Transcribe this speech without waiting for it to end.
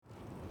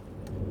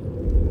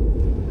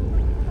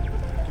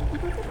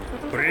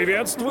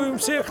Приветствуем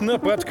всех на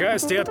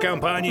подкасте от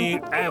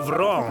компании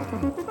Evron.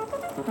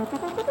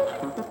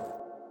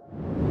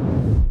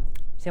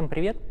 Всем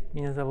привет,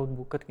 меня зовут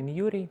Букаткин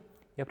Юрий,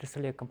 я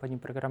представляю компанию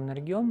Программный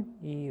Регион,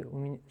 и у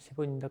меня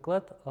сегодня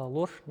доклад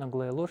 «Ложь,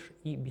 наглая ложь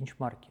и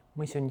бенчмарки».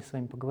 Мы сегодня с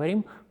вами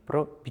поговорим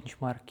про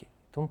бенчмарки,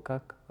 о том,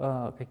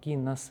 какие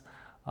нас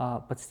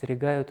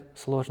подстерегают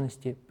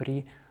сложности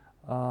при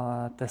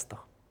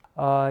тестах.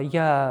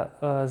 Я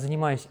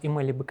занимаюсь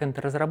email и backend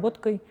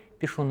разработкой,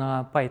 пишу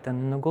на Python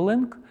и на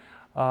Golang,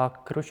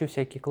 кручу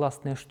всякие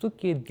классные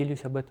штуки,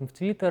 делюсь об этом в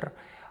Twitter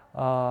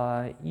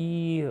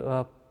и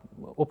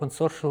open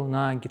source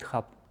на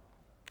GitHub.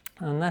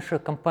 Наша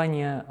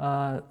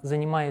компания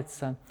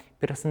занимается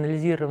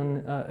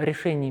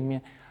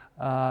решениями,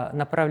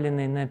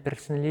 направленные на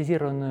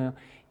персонализированную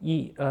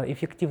и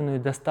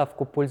эффективную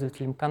доставку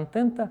пользователям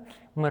контента.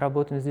 Мы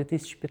работаем с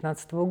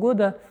 2015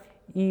 года,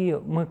 и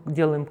мы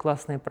делаем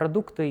классные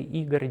продукты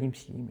и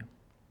гордимся ими.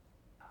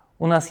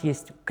 У нас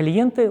есть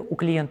клиенты, у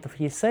клиентов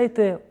есть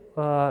сайты,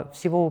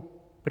 всего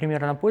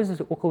примерно на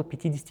пользователей около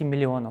 50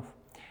 миллионов.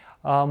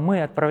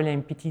 Мы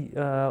отправляем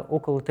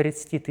около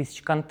 30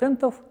 тысяч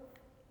контентов,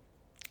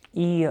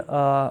 и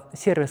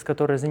сервис,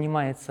 который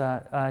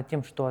занимается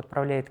тем, что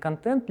отправляет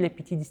контент для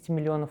 50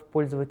 миллионов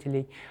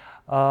пользователей,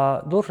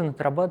 должен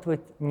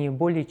отрабатывать не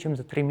более чем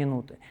за 3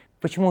 минуты.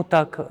 Почему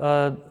так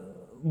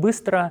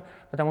быстро?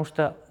 Потому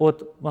что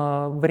от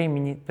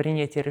времени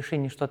принятия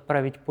решения, что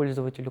отправить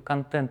пользователю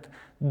контент,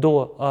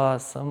 до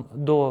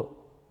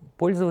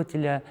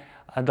пользователя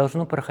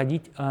должно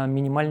проходить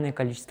минимальное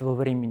количество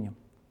времени.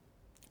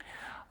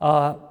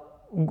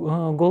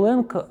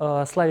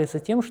 Golang славится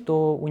тем,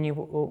 что у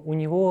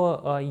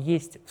него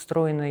есть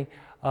встроенный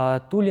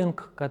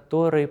тулинг,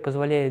 который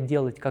позволяет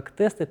делать как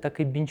тесты, так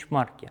и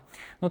бенчмарки.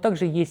 Но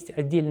также есть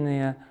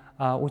отдельные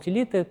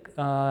утилиты,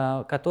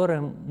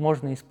 которые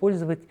можно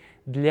использовать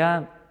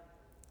для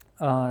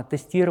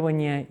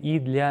тестирования и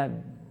для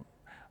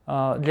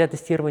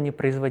тестирования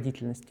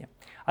производительности.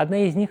 Одна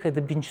из них –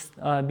 это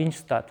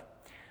бенчстат.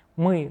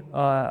 Мы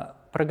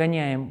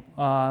прогоняем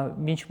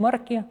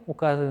бенчмарки,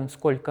 указываем,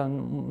 сколько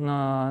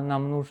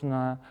нам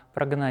нужно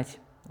прогнать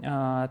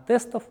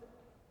тестов,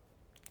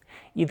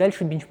 и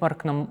дальше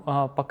бенчмарк нам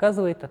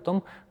показывает о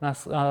том,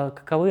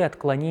 каковы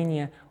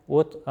отклонения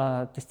от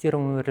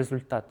тестируемого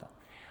результата.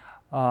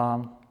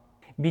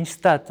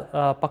 Бенчстат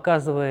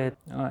показывает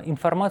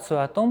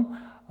информацию о том,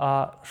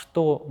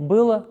 что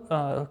было,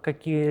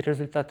 какие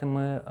результаты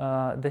мы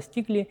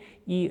достигли,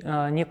 и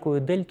некую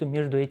дельту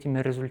между этими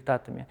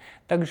результатами.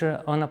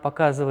 Также она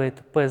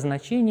показывает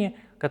p-значение,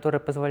 которое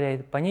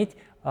позволяет понять,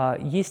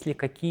 есть ли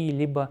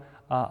какие-либо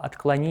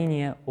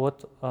отклонения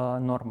от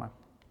нормы.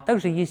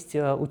 Также есть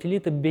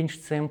утилита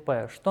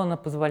bench.cmp. Что она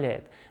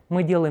позволяет?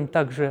 Мы делаем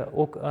также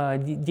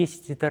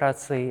 10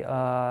 итераций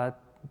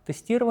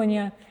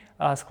тестирования,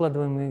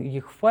 складываем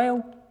их в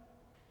файл,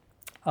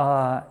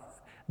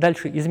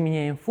 дальше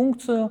изменяем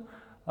функцию,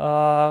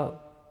 также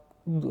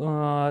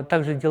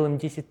делаем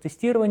 10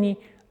 тестирований,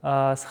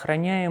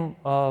 сохраняем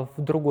в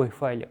другой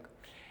файлик.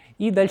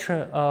 И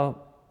дальше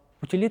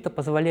утилита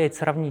позволяет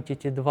сравнить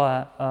эти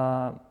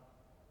два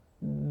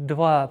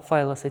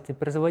файла с этими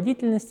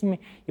производительностями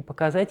и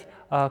показать,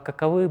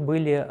 каковы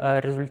были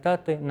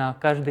результаты на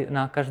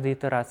каждой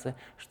итерации,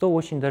 что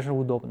очень даже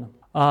удобно.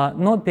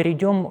 Но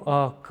перейдем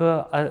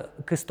к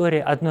истории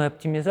одной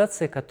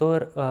оптимизации,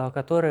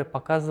 которая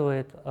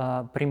показывает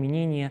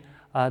применение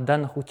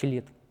данных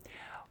утилит.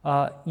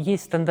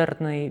 Есть в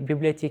стандартной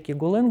библиотеке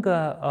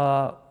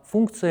Golang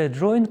функция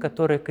join,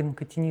 которая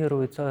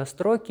конкатенирует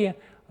строки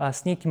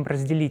с неким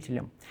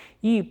разделителем.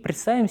 И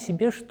представим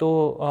себе,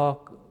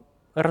 что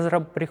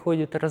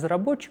приходит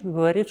разработчик и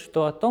говорит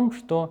о том,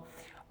 что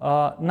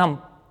нам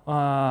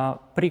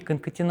при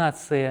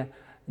конкатенации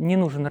не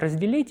нужен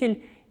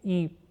разделитель,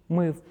 и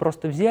мы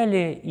просто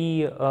взяли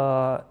и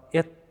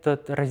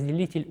этот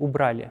разделитель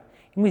убрали.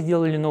 И мы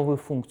сделали новую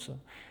функцию.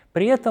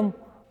 При этом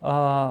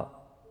по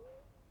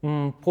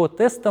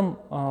тестам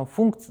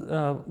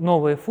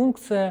новая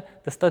функция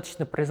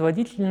достаточно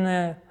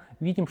производительная.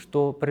 Видим,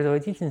 что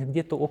производительность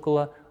где-то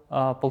около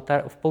в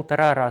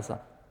 1,5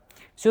 раза.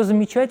 Все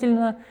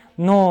замечательно,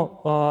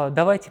 но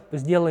давайте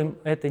сделаем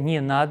это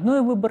не на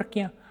одной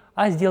выборке,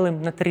 а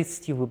сделаем на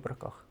 30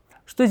 выборках.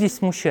 Что здесь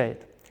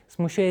смущает?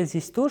 Смущает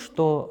здесь то,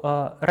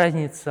 что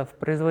разница в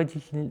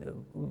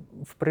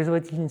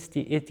производительности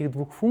этих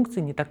двух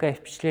функций не такая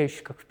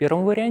впечатляющая, как в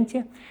первом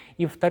варианте.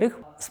 И,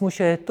 во-вторых,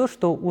 смущает то,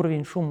 что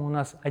уровень шума у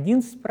нас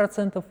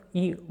 11%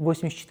 и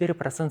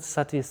 84%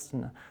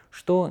 соответственно,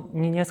 что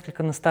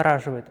несколько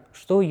настораживает,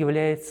 что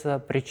является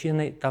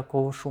причиной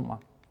такого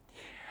шума.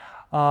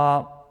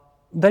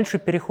 Дальше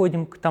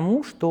переходим к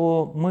тому,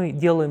 что мы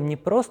делаем не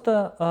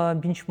просто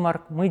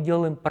бенчмарк, мы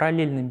делаем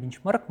параллельный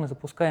бенчмарк, мы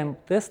запускаем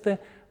тесты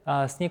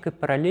с некой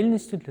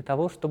параллельностью для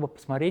того, чтобы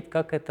посмотреть,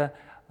 как эти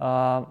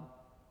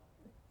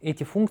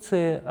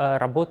функции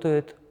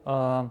работают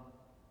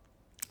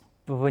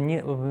в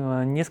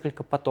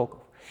несколько потоков.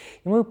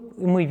 И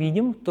мы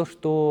видим то,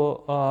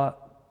 что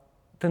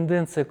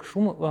тенденция к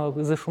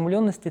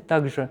зашумленности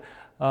также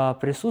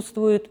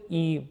присутствует,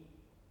 и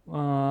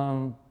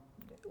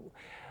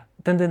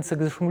тенденция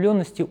к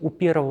зашумленности у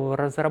первого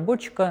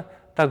разработчика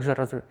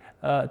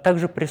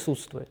также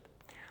присутствует.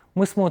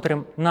 Мы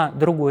смотрим на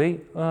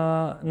другой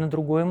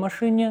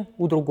машине,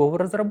 у другого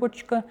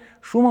разработчика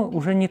шума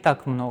уже не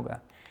так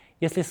много.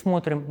 Если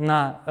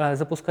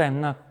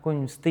запускаем на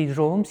каком-нибудь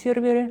стейджовом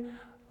сервере,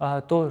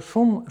 то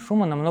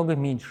шума намного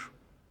меньше.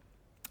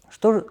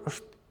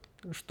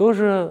 Что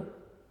же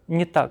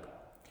не так?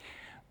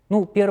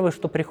 Ну, первое,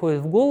 что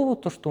приходит в голову,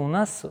 то, что у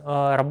нас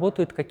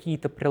работают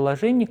какие-то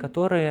приложения,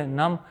 которые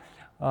нам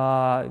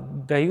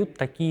дают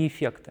такие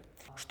эффекты.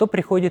 Что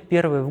приходит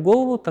первое в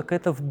голову, так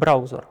это в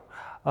браузер.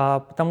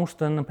 Потому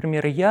что,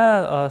 например,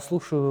 я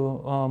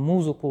слушаю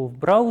музыку в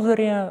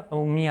браузере,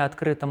 у меня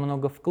открыто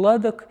много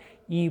вкладок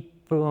и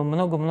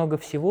много-много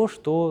всего,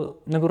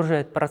 что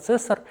нагружает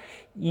процессор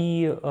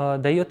и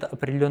дает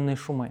определенные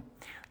шумы.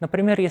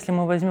 Например, если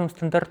мы возьмем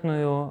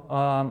стандартную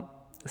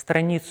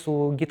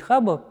страницу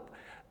GitHub,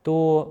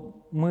 то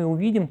мы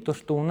увидим то,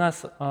 что у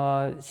нас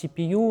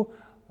CPU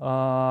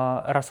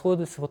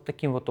расходуется вот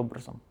таким вот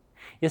образом.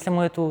 Если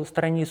мы эту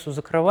страницу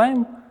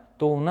закрываем,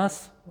 то у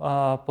нас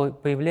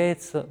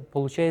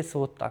получается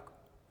вот так.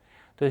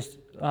 То есть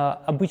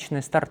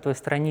обычная стартовая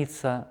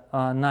страница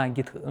на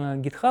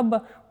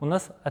GitHub у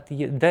нас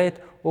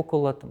отъедает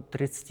около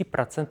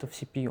 30%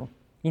 CPU.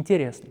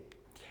 Интересно.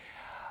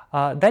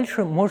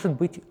 Дальше может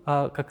быть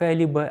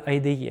какая-либо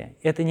IDE.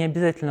 Это не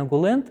обязательно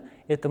GoLand,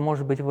 это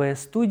может быть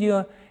VS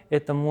Studio,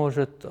 это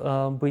может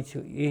быть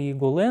и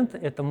GoLand,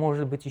 это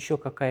может быть еще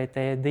какая-то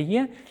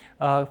IDE,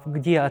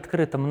 где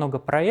открыто много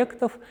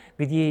проектов,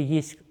 где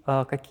есть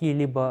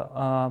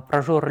какие-либо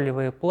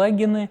прожорливые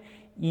плагины,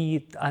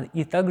 и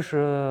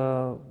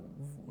также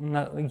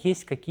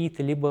есть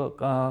какие-то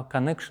либо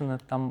коннекшены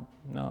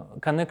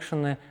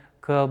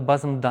к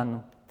базам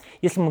данных.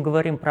 Если мы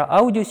говорим про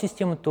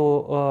аудиосистемы,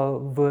 то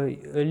в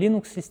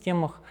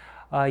Linux-системах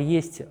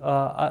есть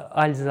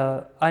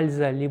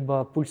ALSA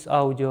либо Pulse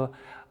Audio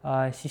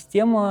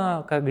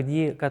система,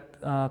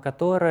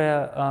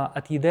 которая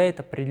отъедает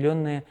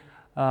определенное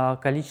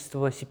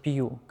количество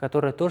CPU,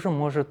 которое тоже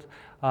может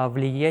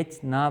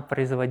влиять на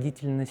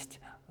производительность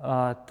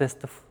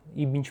тестов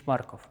и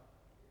бенчмарков.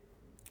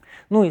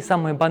 Ну и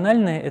самое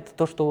банальное – это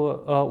то,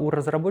 что у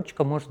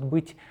разработчика может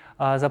быть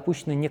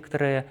запущены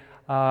некоторые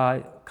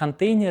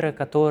контейнеры,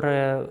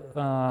 которые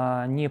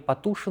не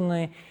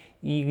потушены,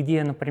 и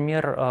где,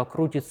 например,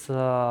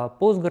 крутится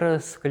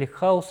Postgres,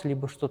 ClickHouse,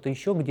 либо что-то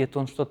еще, где-то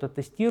он что-то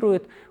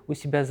тестирует, у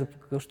себя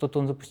что-то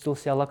он запустил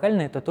себя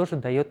локально, это тоже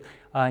дает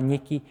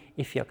некий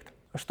эффект.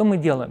 Что мы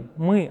делаем?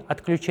 Мы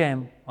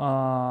отключаем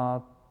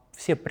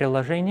все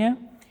приложения,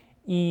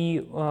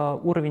 и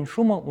уровень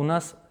шума у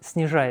нас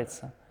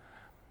снижается.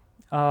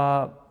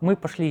 Мы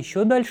пошли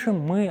еще дальше,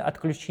 мы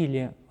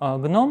отключили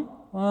GNOME,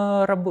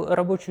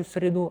 рабочую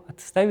среду,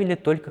 отставили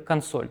только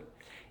консоль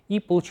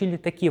и получили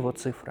такие вот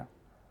цифры.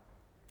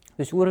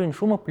 То есть уровень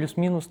шума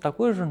плюс-минус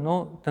такой же,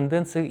 но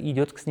тенденция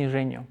идет к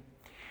снижению.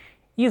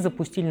 И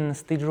запустили на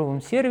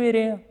стейджовом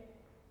сервере,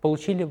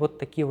 получили вот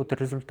такие вот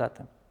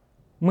результаты.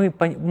 Мы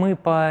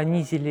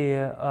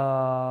понизили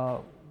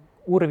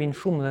уровень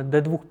шума до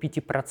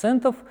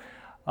 2-5%.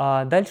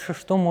 Дальше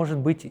что может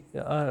быть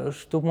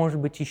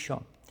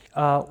еще?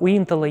 У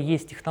Intel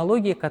есть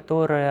технология,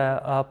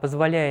 которая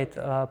позволяет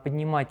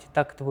поднимать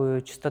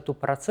тактовую частоту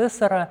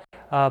процессора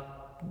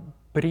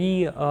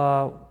при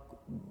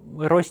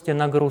росте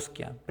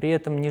нагрузки, при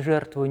этом не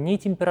жертвуя ни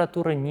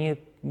температурой,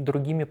 ни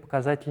другими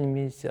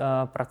показателями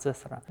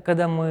процессора.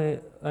 Когда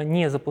мы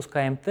не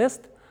запускаем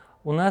тест,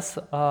 у нас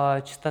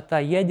частота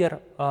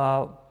ядер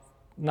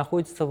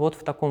находится вот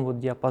в таком вот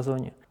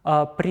диапазоне.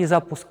 При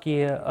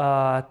запуске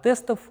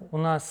тестов у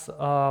нас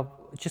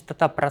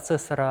частота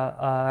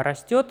процессора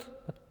растет,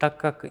 так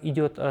как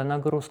идет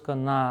нагрузка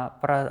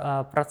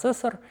на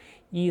процессор,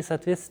 и,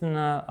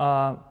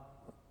 соответственно,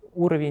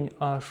 уровень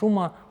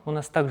шума у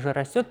нас также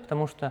растет,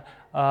 потому что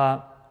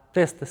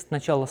тесты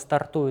сначала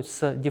стартуют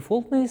с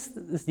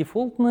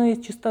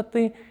дефолтной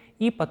частоты,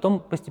 и потом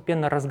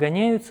постепенно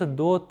разгоняются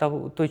до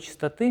той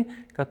частоты,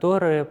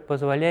 которая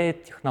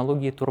позволяет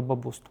технологии Turbo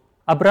Boost.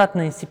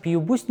 Обратный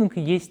CPU-бустинг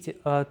есть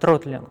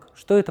тротлинг.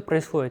 Что это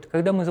происходит?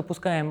 Когда мы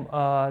запускаем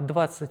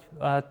 20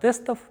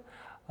 тестов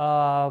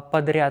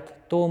подряд,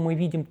 то мы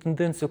видим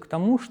тенденцию к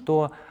тому,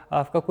 что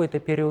в какой-то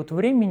период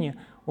времени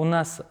у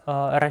нас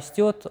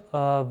растет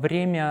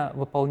время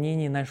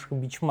выполнения наших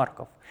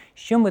бенчмарков. С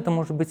чем это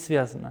может быть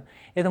связано?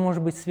 Это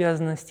может быть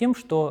связано с тем,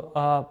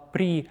 что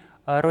при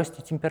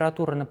росте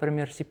температуры,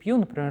 например, CPU,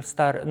 например,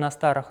 на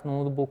старых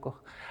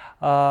ноутбуках,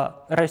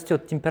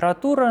 растет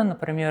температура,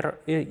 например,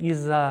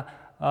 из-за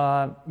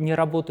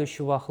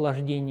неработающего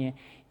охлаждения,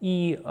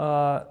 и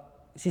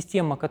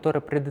система,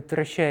 которая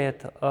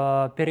предотвращает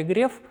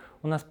перегрев,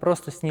 у нас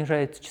просто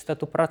снижает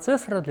частоту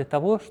процессора для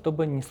того,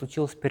 чтобы не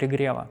случилось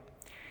перегрева.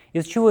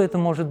 Из-за чего это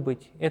может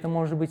быть? Это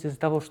может быть из-за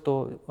того,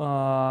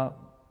 что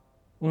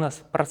у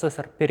нас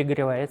процессор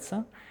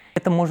перегревается.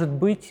 Это может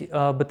быть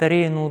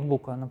батарея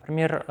ноутбука.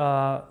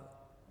 Например,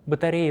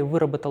 батарея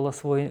выработала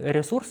свой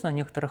ресурс, на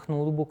некоторых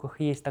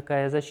ноутбуках есть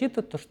такая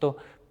защита, то что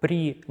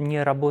при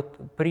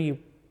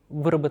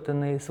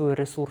выработанный свой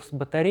ресурс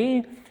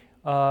батареи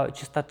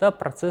частота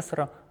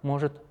процессора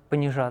может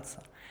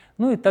понижаться.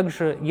 Ну и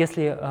также,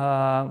 если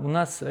у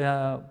нас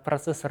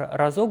процессор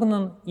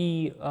разогнан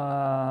и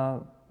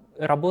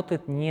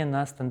работает не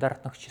на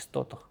стандартных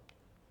частотах.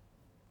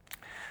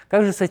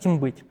 Как же с этим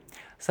быть?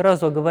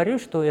 Сразу оговорю,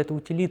 что эта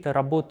утилита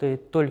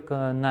работает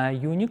только на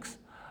Unix.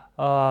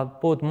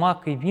 Под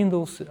Mac и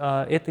Windows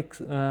эта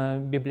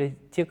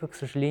библиотека, к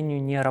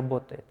сожалению, не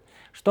работает.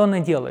 Что она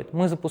делает?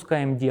 Мы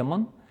запускаем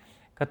демон,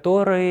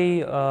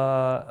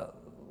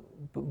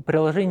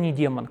 приложение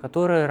демон,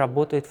 которое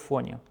работает в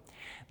фоне.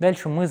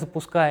 Дальше мы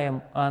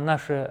запускаем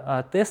наши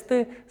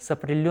тесты с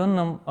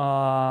определенным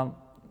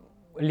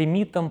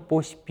лимитом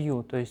по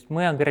CPU, то есть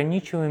мы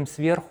ограничиваем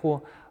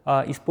сверху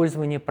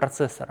использование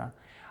процессора.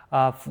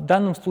 В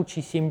данном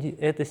случае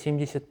это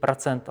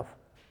 70%.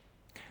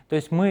 То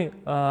есть мы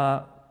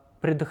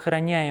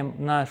предохраняем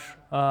наш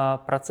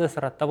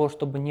процессор от того,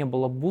 чтобы не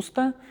было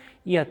буста,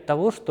 и от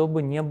того,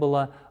 чтобы не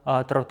было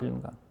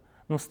тротлинга.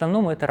 Но в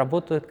основном это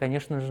работает,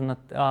 конечно же,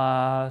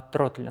 на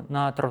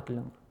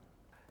тротлинг.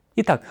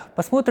 Итак,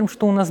 посмотрим,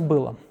 что у нас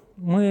было.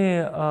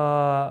 Мы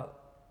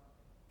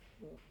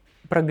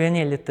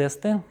прогоняли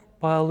тесты,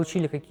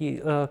 получили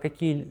какие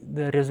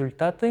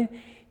результаты,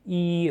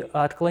 и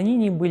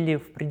отклонения были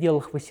в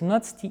пределах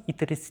 18 и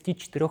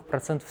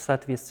 34%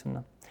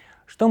 соответственно.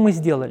 Что мы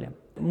сделали?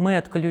 Мы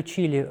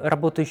отключили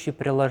работающие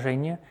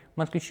приложения,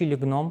 мы отключили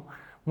GNOME,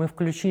 мы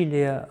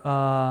включили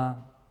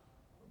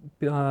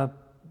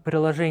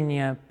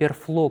приложение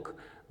Perflog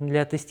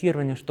для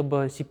тестирования,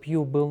 чтобы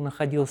CPU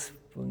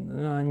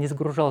не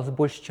загружалось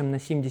больше, чем на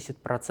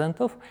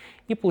 70%,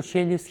 и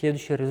получили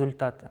следующие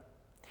результаты.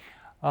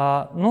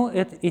 Но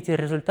эти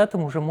результаты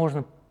уже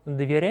можно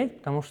доверять,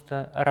 потому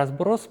что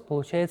разброс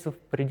получается в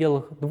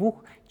пределах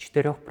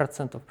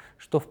 2-4%,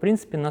 что в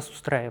принципе нас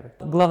устраивает.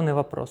 Главный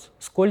вопрос: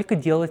 сколько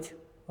делать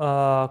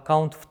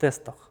каунт в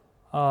тестах?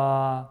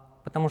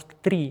 Потому что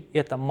 3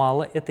 это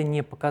мало, это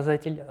не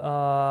показатель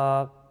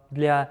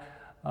для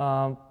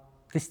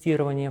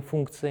тестирования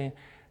функции.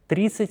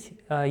 30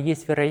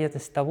 есть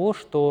вероятность того,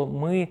 что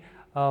мы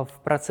в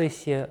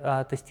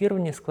процессе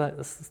тестирования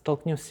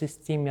столкнемся с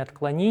теми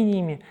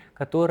отклонениями,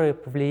 которые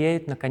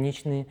повлияют на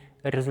конечный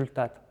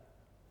результат.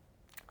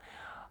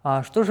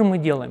 Что же мы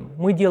делаем?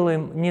 Мы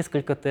делаем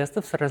несколько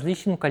тестов с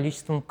различным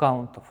количеством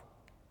каунтов.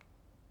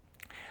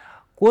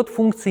 Код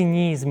функции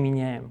не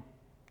изменяем.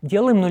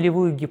 Делаем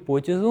нулевую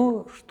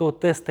гипотезу, что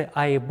тесты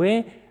А и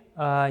Б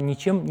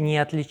ничем не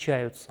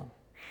отличаются.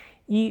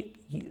 И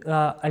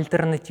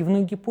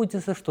альтернативную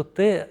гипотезу, что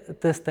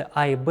тесты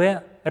А и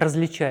Б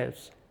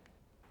различаются.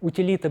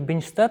 Утилита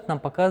benchstat нам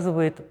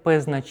показывает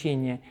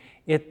P-значение.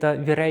 Это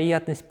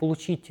вероятность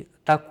получить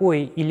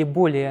такое или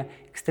более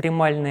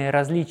экстремальное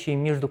различие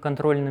между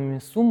контрольными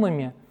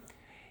суммами,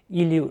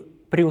 или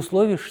при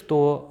условии,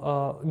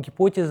 что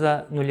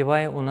гипотеза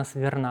нулевая у нас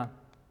верна.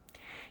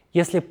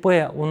 Если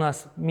P у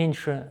нас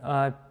меньше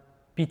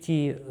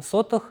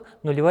 0,05,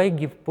 нулевая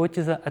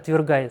гипотеза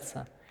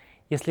отвергается.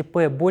 Если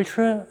P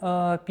больше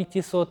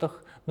 0,05,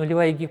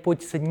 нулевая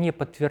гипотеза не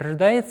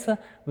подтверждается,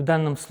 в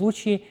данном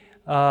случае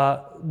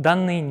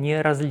данные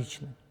не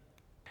различны.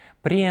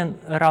 При n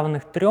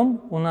равных 3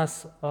 у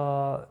нас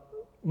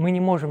мы не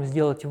можем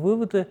сделать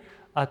выводы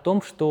о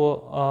том,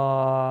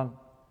 что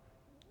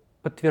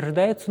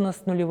подтверждается у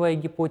нас нулевая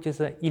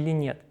гипотеза или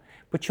нет.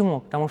 Почему?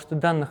 Потому что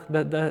данных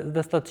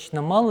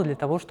достаточно мало для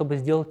того, чтобы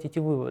сделать эти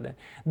выводы.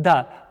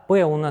 Да,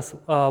 P у нас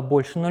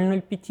больше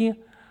 0,05,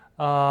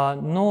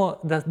 но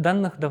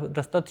данных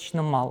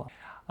достаточно мало.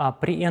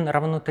 При n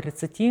равно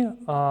 30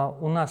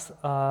 у нас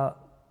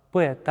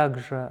P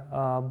также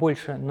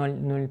больше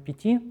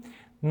 0,05,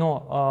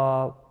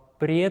 но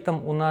при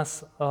этом у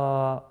нас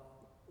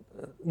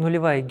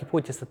нулевая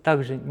гипотеза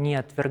также не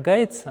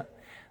отвергается,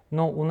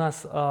 но у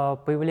нас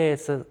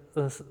появляется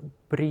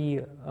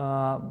при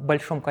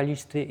большом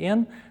количестве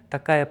n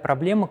такая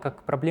проблема,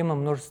 как проблема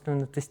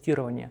множественного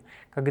тестирования,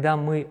 когда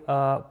мы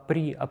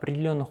при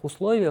определенных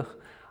условиях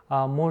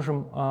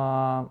можем,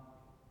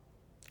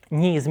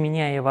 не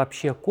изменяя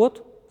вообще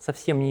код,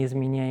 совсем не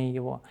изменяя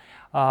его,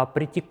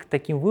 прийти к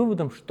таким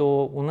выводам,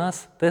 что у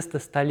нас тесты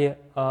стали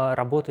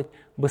работать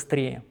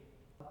быстрее.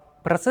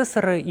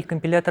 Процессоры и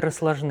компиляторы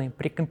сложны.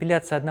 При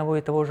компиляции одного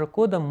и того же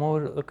кода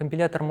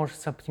компилятор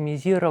может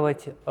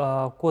оптимизировать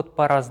код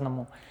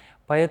по-разному.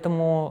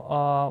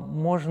 Поэтому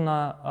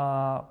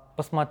можно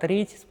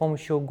посмотреть с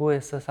помощью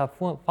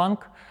GSF-Func,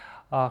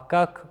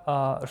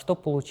 что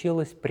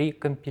получилось при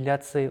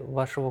компиляции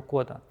вашего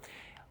кода.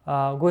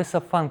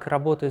 GSF-Func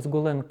работает с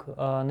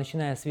Golang,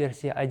 начиная с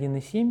версии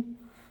 1.7.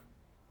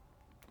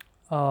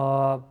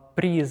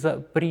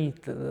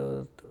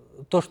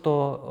 То,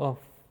 что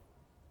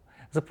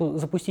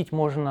запустить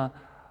можно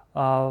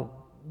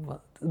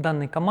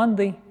данной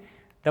командой,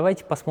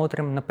 давайте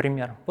посмотрим на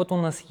пример. Вот у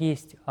нас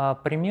есть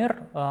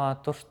пример,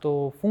 то,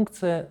 что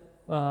функция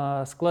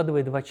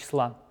складывает два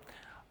числа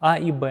А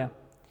и Б.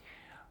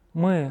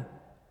 Мы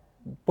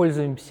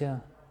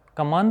пользуемся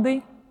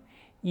командой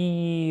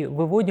и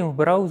выводим в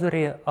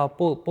браузере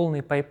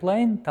полный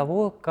пайплайн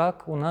того,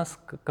 как у нас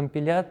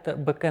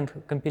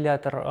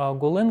бэкэнд-компилятор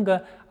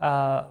Golang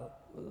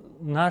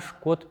наш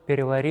код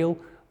переварил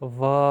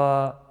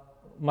в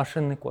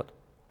машинный код.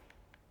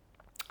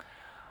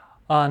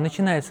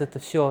 Начинается это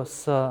все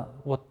с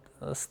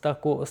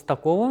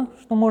такого,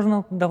 что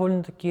можно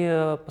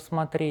довольно-таки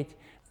посмотреть,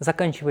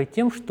 заканчивая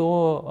тем,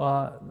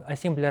 что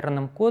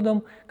ассемблерным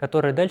кодом,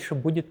 который дальше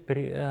будет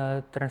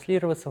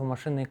транслироваться в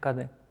машинные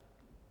коды.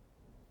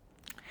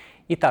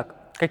 Итак,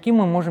 какие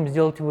мы можем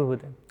сделать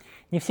выводы?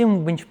 Не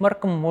всем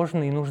бенчмаркам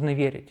можно и нужно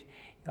верить.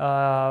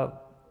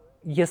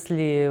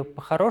 Если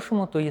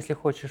по-хорошему, то если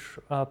хочешь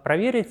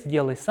проверить,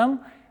 сделай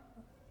сам,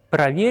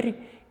 проверь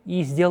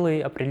и сделай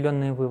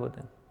определенные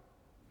выводы.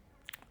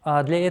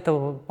 Для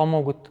этого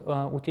помогут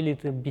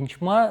утилиты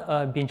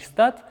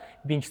benchstat,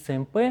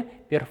 benchcmp,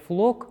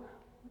 perflog.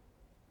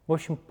 В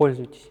общем,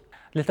 пользуйтесь.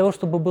 Для того,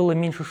 чтобы было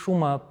меньше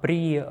шума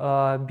при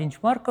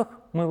бенчмарках,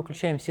 мы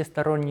выключаем все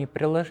сторонние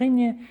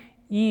приложения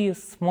и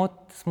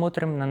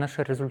смотрим на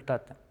наши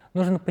результаты.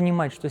 Нужно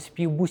понимать, что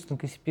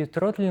CPU-бустинг и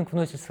CPU-тротлинг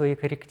вносят свои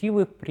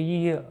коррективы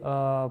при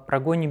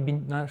прогоне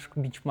наших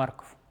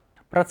бенчмарков.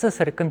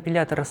 Процессоры и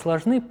компиляторы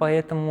сложны,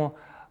 поэтому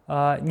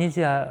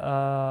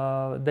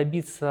нельзя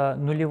добиться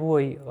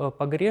нулевой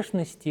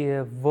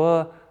погрешности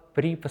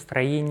при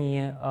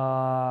построении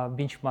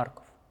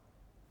бенчмарков.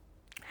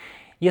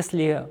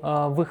 Если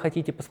вы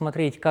хотите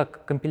посмотреть,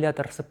 как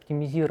компилятор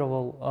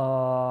соптимизировал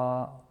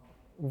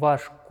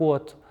ваш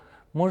код,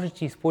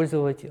 можете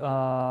использовать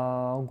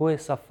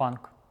GoSFunk.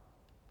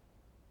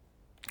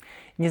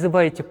 Не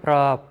забывайте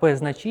про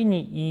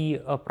P-значений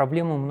и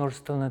проблему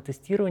множественного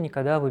тестирования,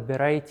 когда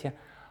выбираете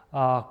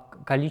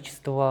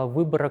количество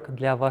выборок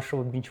для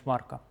вашего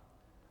бенчмарка.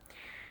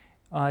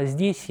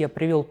 Здесь я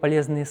привел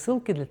полезные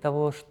ссылки для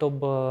того,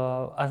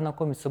 чтобы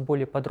ознакомиться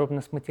более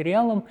подробно с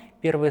материалом.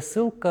 Первая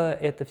ссылка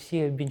 – это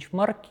все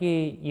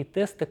бенчмарки и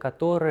тесты,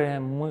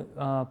 которые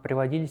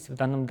приводились в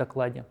данном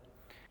докладе.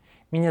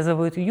 Меня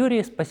зовут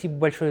Юрий, спасибо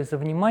большое за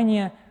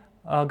внимание.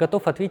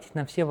 Готов ответить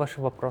на все ваши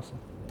вопросы.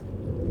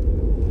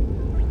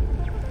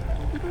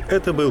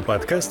 Это был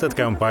подкаст от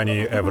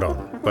компании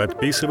Evron.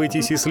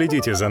 Подписывайтесь и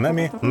следите за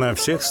нами на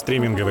всех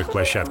стриминговых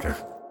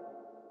площадках.